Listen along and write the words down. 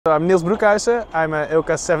I'm Niels Broekhuizen. I'm a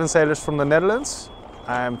ILCA 7 sailors from the Netherlands.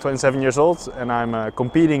 I'm 27 years old and I'm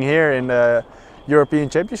competing here in the European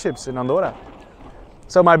Championships in Andorra.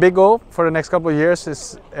 So my big goal for the next couple of years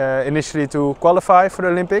is initially to qualify for the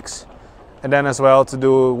Olympics and then as well to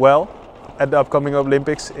do well at the upcoming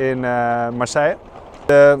Olympics in Marseille.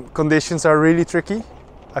 The conditions are really tricky.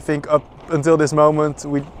 I think up until this moment,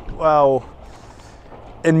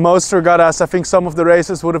 in most regattas I think some of the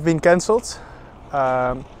races would have been cancelled.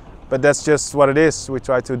 But that's just what it is. We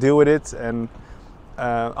try to deal with it, and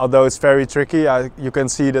although it's very tricky, you can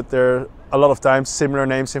see that there are a lot of times similar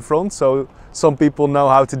names in front, so some people know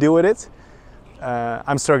how to deal with it.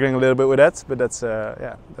 I'm struggling a little bit with that,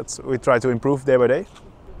 but we try to improve day by day.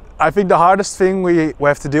 I think the hardest thing we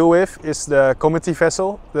have to deal with is the committee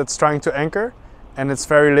vessel that's trying to anchor, and it's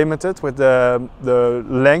very limited with the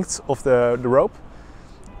length of the rope.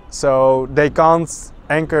 So they can't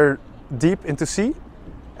anchor deep into sea,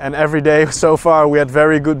 and every day so far we had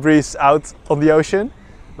very good breeze out on the ocean,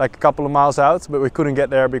 like a couple of miles out, but we couldn't get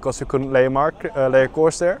there because we couldn't lay a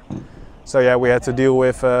course there. So yeah, we had to deal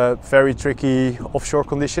with very tricky offshore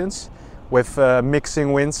conditions with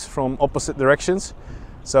mixing winds from opposite directions.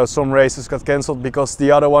 So some races got cancelled because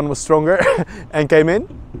the other one was stronger and came in.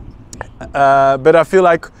 But I feel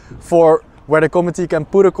like for where the committee can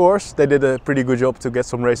put a course, they did a pretty good job to get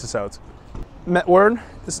some races out. Matt Warren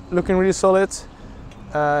is looking really solid.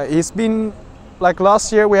 He's been, like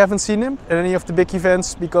last year, we haven't seen him at any of the big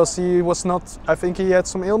events because he was not, I think he had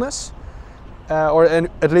some illness, or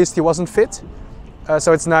at least he wasn't fit.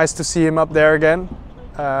 So it's nice to see him up there again.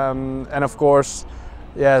 And of course,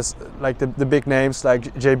 yes, like the big names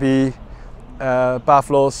like JB,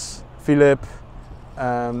 Pavlos, Philip,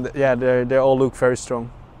 yeah, they all look very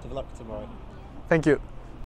strong. Good luck tomorrow. Thank you.